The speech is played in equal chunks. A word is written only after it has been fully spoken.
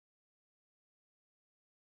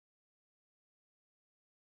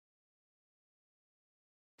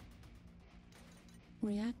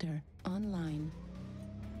Reactor online.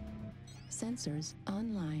 Sensors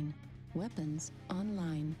online. Weapons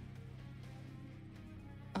online.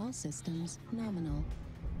 All systems nominal.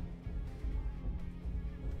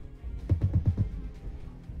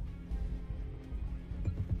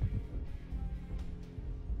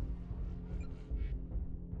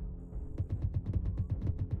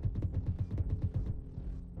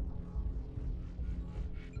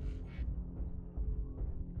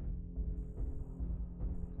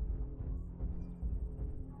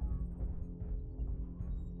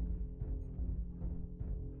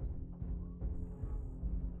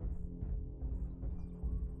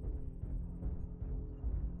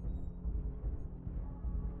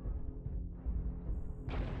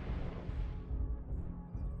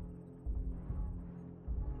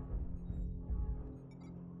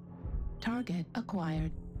 Target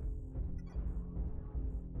acquired.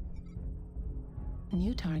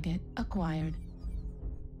 New target acquired.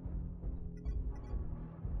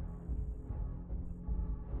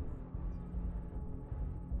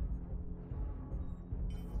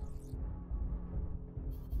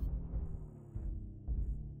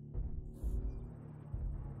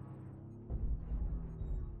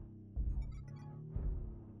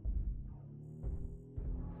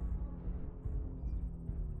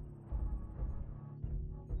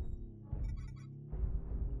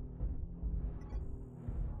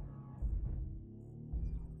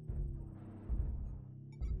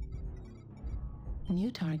 New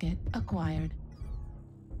target acquired.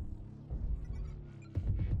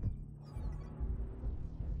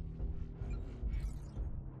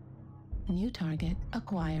 New target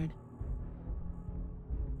acquired.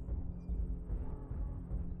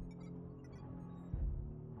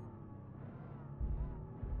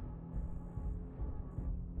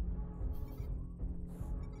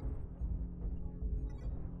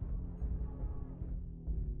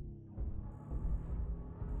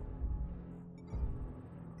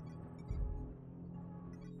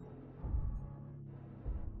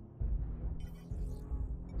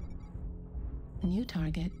 New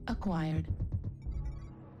target acquired.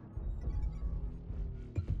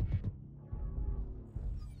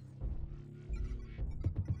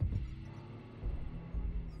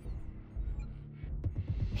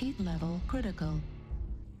 Heat level critical.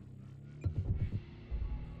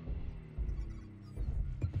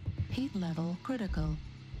 Heat level critical.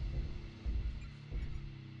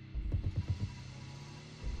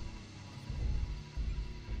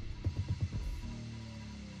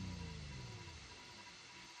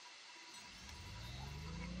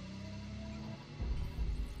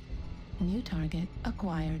 New target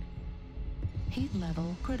acquired. Heat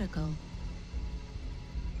level critical.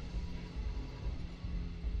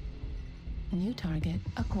 New target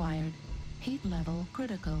acquired. Heat level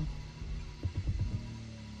critical.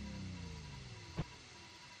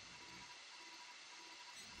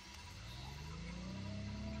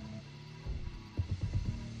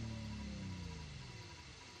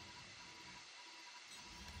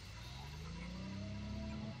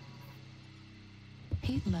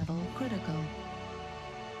 Heat level critical.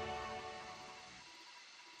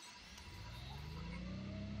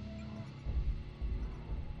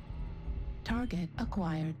 Target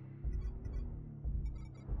acquired.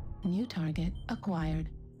 New target acquired.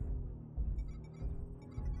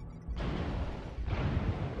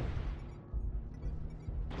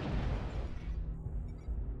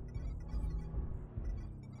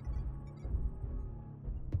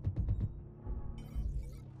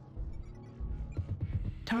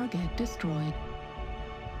 Target destroyed.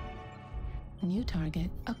 New target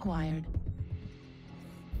acquired.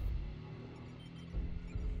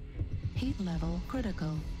 Heat level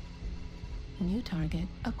critical. New target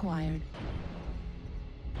acquired.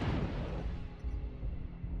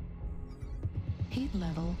 Heat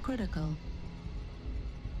level critical.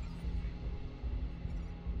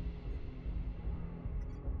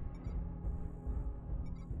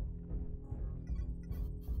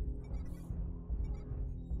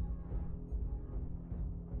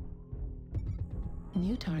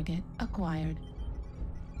 New target acquired.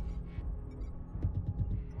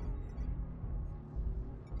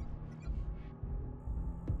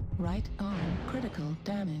 Right arm critical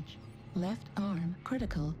damage. Left arm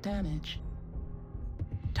critical damage.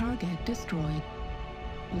 Target destroyed.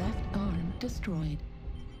 Left arm destroyed.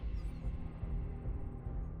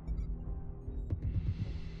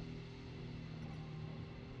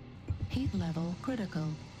 Heat level critical.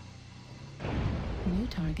 New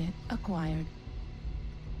target acquired.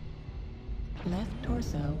 Left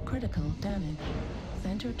torso critical damage.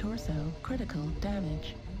 Center torso critical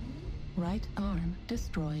damage. Right arm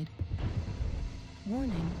destroyed.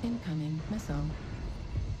 Warning, incoming missile.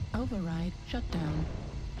 Override shut down.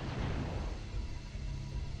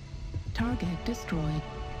 Target destroyed.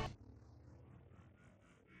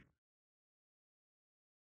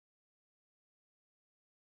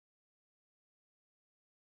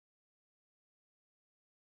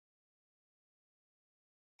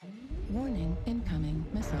 Warning, incoming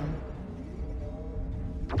missile.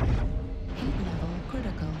 Heat level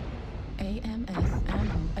critical. AMS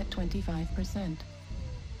ammo at 25%.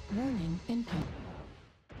 Warning, incoming.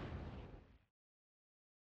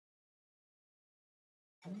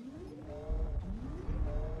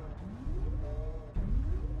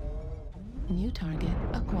 New target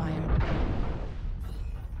acquired.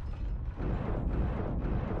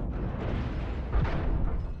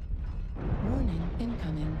 Warning,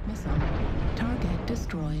 incoming missile. Target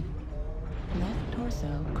destroyed. Left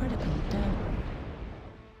torso critical damage.